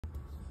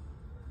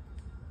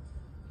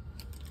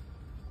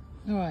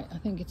All right, I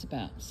think it's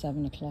about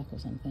 7 o'clock or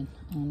something,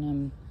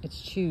 and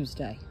it's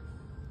Tuesday.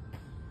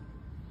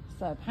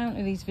 So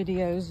apparently these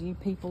videos, you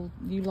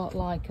lot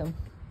like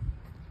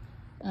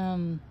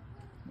them.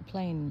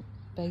 Playing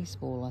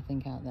baseball, I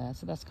think, out there.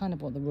 So that's kind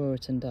of what the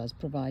Ruritan does,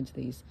 provides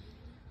these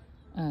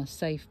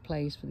safe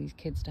place for these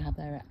kids to have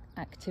their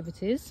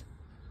activities.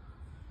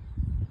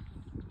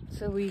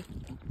 So we're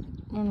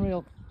on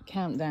real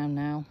countdown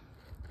now.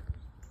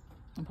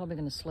 I'm probably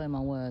going to slow my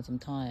words, I'm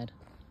tired.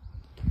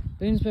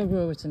 Boonsboro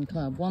Ruritan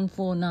Club,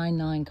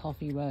 1499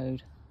 Coffee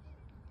Road,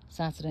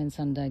 Saturday and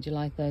Sunday,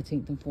 July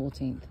 13th and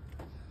 14th.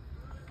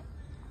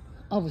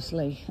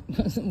 Obviously,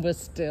 we're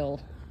still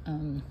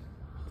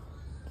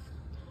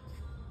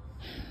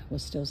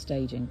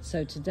staging.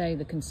 So today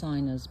the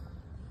consigners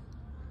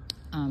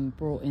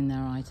brought in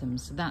their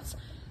items. So that's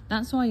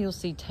why you'll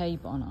see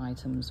tape on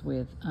items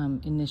with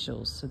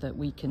initials, so that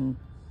we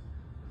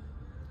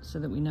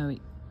know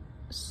it,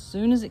 as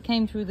soon as it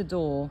came through the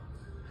door,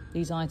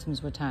 these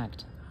items were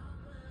tagged.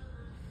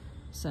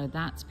 So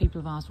that's,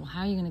 people have asked, well,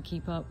 how are you going to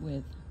keep up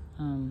with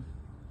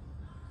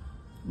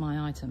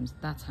my items?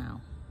 That's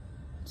how.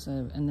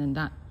 So, and then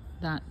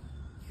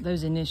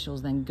those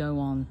initials then go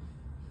on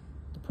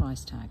the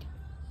price tag.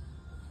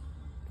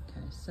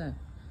 Okay, so,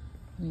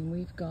 I mean,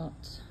 we've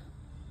got,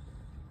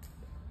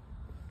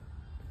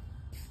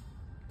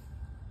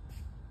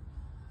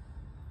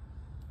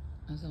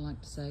 as I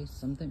like to say,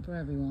 something for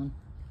everyone.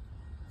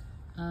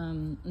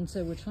 And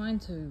so we're trying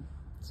to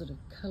sort of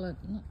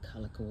not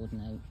color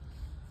coordinate,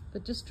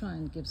 but just try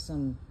and give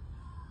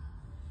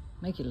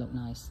make it look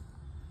nice.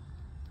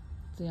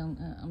 See,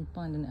 I'm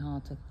finding it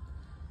hard to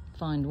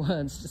find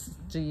words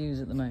to use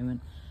at the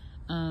moment.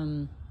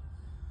 Let's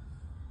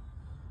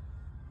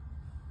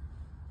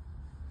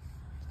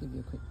give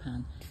you a quick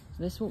pan.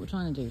 So this is what we're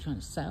trying to do. We're trying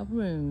to set up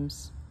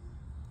rooms,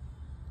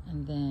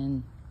 and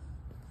then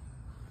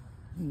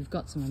we've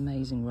got some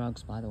amazing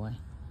rugs, by the way.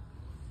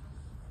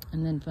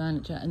 And then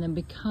furniture, and then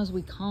because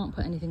we can't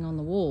put anything on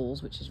the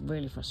walls, which is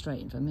really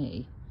frustrating for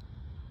me,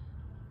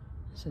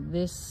 so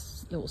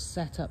this little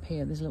setup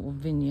here, this little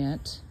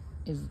vignette,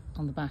 is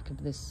on the back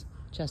of this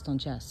chest on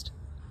chest.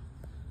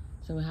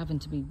 So we're having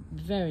to be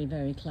very,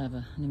 very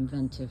clever and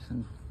inventive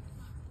and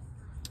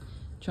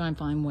try and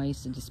find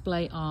ways to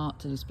display art,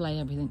 to display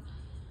everything.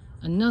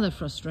 Another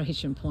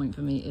frustration point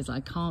for me is I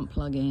can't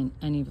plug in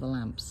any of the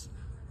lamps.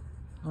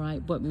 All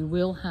right, but we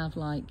will have,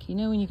 like, you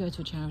know when you go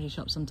to a charity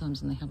shop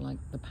sometimes and they have like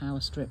the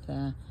power strip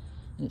there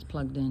and it's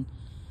plugged in.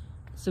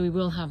 So we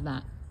will have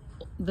that.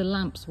 The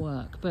lamps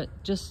work, but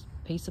just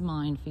peace of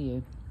mind for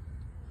you.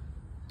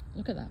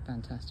 Look at that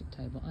fantastic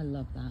table. I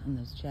love that, and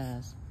those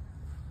chairs.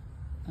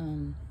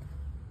 And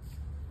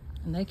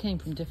they came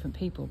from different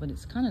people, but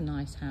it's kind of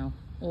nice how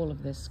all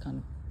of this kind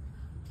of,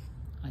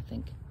 I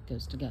think,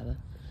 goes together.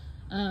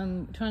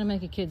 Trying to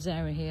make a kids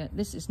area here.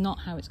 This is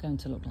not how it's going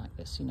to look like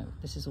this, you know.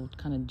 This is all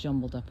kind of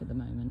jumbled up at the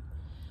moment.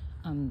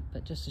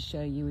 But just to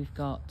show you, we've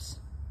got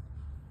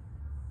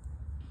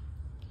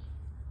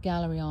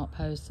gallery art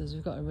posters.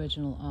 We've got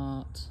original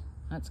art.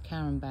 That's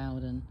Karen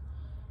Bowden.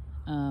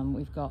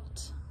 We've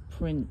got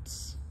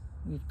prints.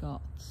 We've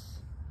got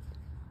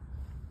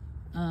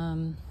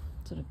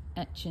sort of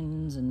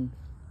etchings, and,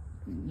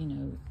 you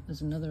know, there's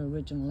another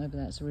original over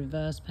there. It's a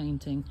reverse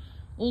painting.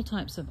 All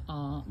types of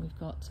art. We've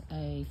got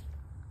a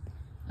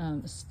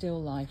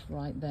still life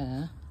right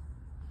there.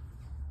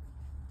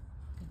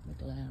 Get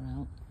the glare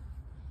out.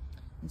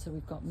 And so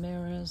we've got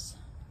mirrors.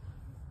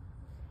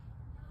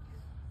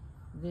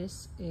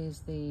 This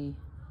is we've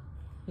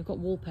got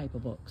wallpaper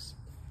books.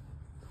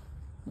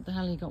 What the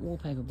hell have you got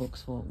wallpaper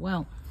books for?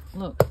 Well,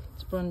 look,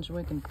 it's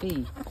Brunswick and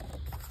Fee.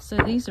 So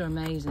these are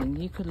amazing.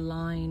 You could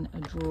line a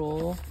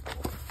drawer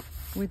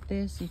with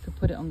this. You could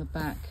put it on the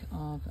back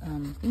of,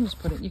 you can just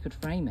put it, you could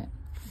frame it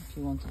if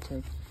you wanted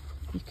to.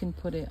 You can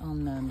put it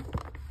on the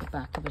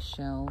back of a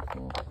shelf,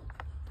 or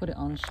put it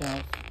on a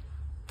shelf.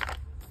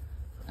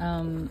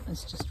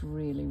 It's just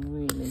really,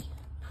 really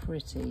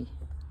pretty.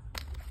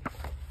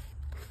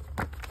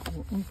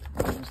 What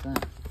was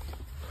that?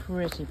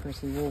 Pretty,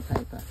 pretty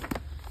wallpaper.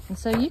 And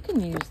so you can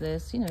use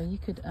this, you know, you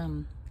could,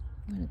 where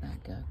did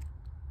that go?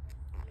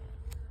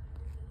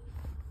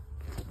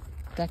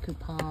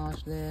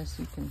 Decoupage this,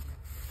 you can,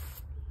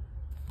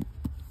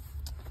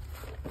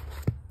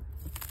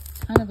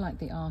 kind of like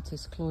the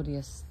artist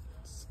Claudia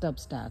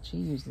Stubstad. She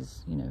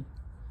uses, you know,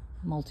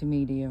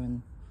 multimedia,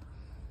 and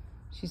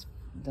she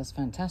does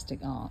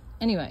fantastic art.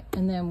 Anyway,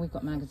 and then we've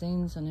got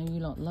magazines. I know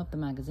you lot love the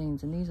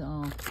magazines, and these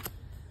are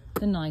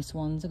the nice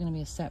ones. They're going to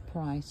be a set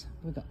price.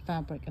 We've got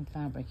fabric and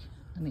fabric.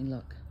 I mean,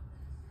 look,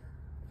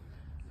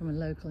 from a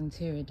local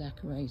interior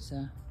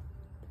decorator,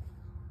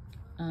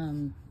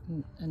 and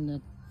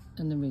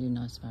the really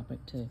nice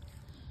fabric too.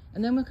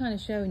 And then we're kind of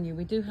showing you,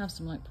 we do have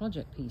some like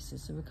project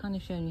pieces, so we're kind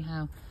of showing you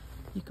how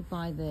you could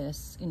buy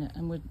this, you know,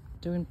 and we're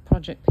doing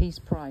project piece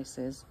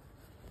prices,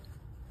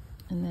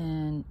 and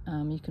then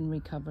you can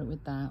recover it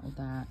with that or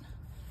that.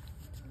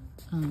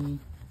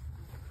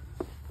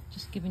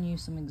 Just giving you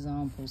some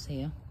examples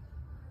here.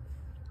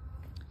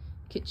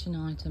 Kitchen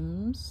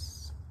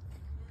items.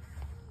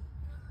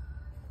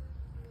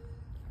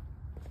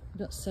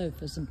 got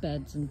sofas and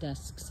beds and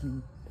desks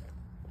and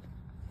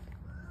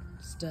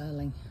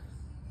sterling.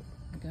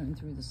 We're going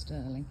through the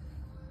sterling.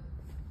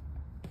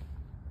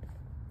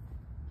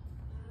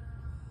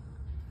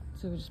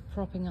 So we're just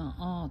propping our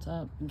art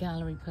up,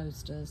 gallery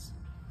posters.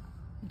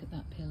 Look at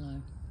that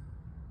pillow.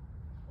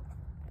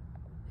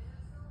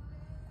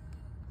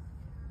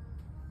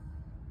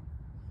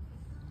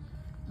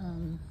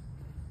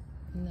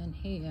 And then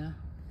here,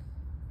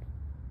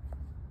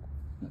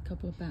 a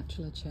couple of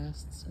bachelor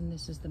chests, and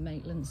this is the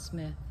Maitland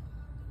Smith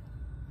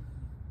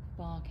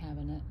bar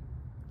cabinet.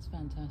 It's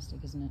fantastic,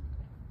 isn't it?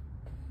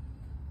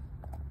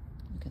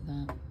 Look at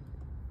that.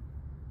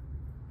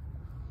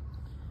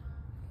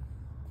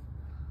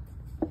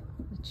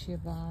 The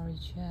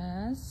Chiavari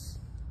chairs.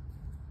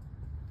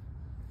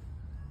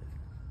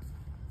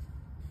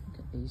 Look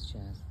at these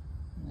chairs.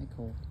 What are they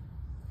called?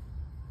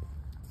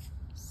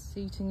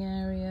 Seating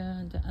area,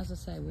 and as I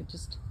say, we're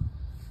just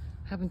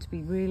having to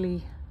be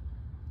really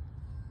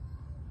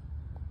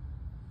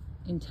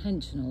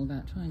intentional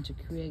about trying to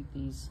create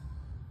these.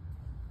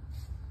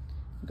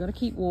 We've got to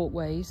keep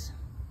walkways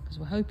because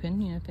we're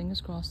hoping, you know, fingers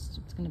crossed,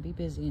 it's going to be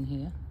busy in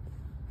here.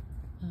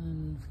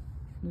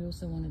 We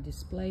also want to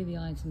display the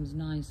items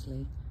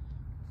nicely.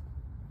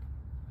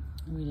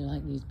 I really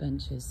like these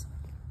benches.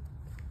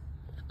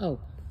 Oh,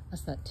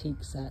 that's that teak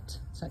set.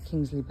 It's that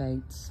Kingsley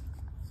Bates.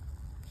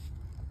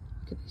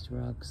 Look at these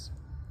rugs.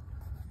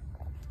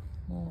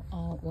 More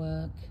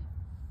artwork,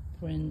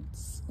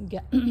 prints,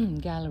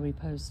 gallery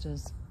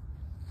posters.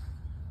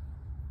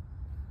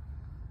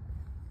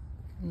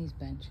 And these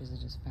benches are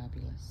just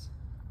fabulous.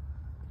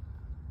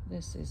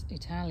 This is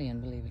Italian,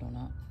 believe it or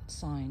not,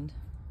 signed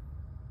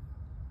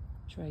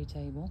tray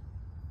table.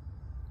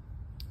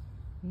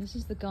 And this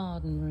is the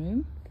garden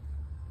room.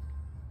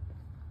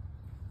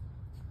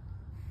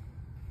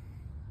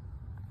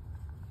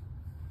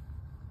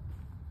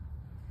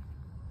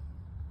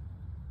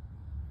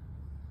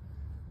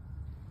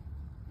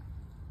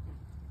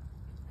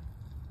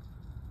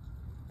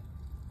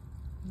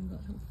 We've got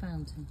a little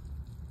fountain.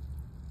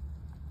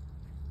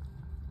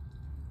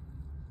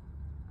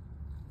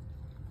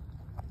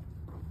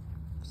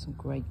 Some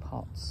great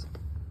pots.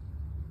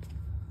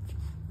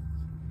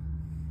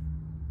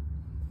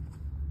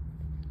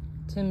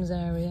 Tim's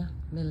area,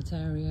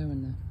 military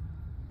and the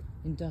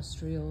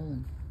industrial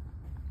and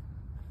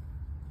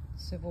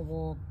Civil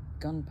War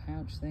gun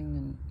pouch thing,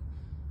 and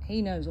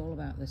he knows all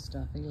about this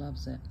stuff. He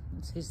loves it.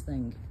 It's his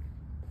thing.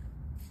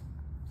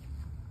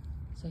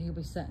 So he'll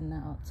be setting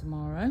that up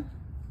tomorrow.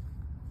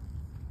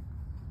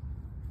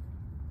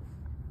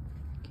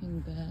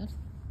 King bed.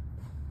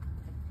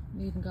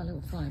 We even got a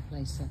little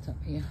fireplace set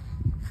up here.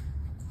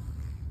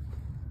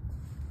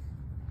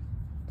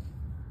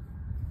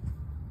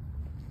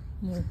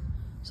 More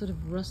sort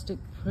of rustic,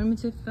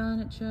 primitive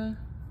furniture.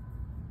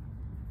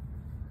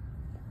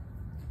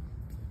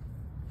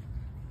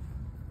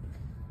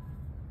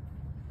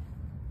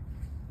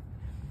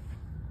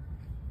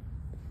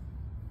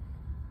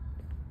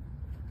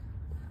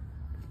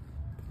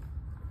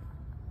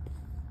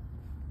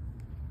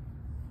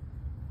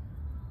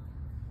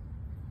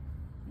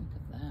 Look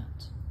at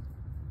that.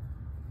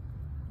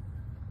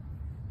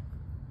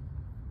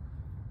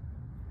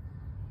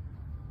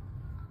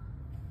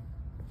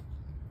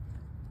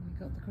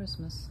 Got the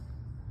Christmas.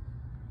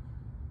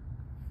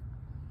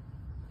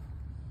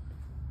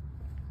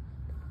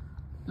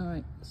 All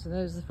right, so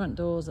those are the front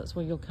doors. That's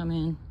where you'll come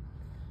in.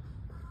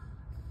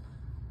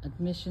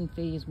 Admission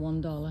fee is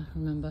 $1.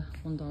 Remember,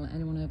 $1.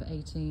 Anyone over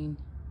 18.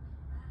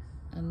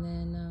 And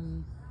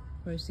then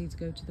proceeds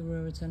go to the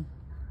Ruritan.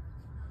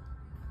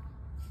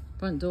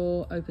 Front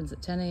door opens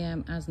at 10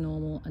 AM as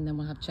normal, and then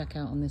we'll have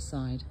checkout on this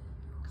side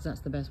because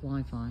that's the best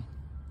Wi-Fi.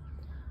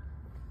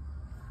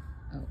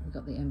 Oh, we've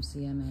got the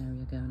MCM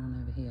area going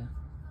on over here.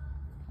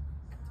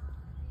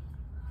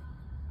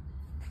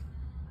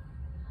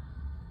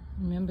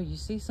 Remember, you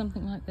see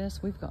something like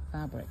this, we've got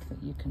fabric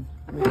that you can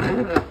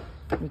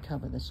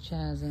recover this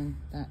chairs in,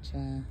 that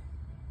chair.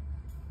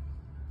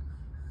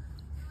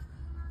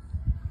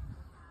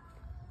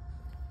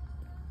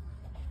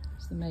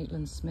 It's the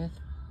Maitland Smith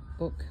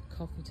book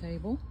coffee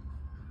table.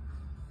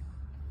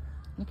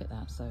 Look at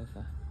that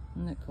sofa,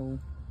 isn't it cool?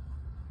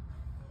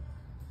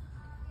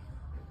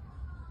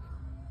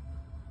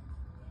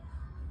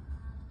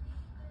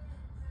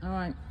 All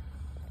right,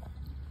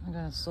 I'm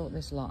gonna sort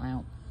this lot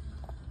out.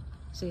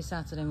 See you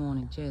Saturday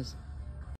morning. Cheers.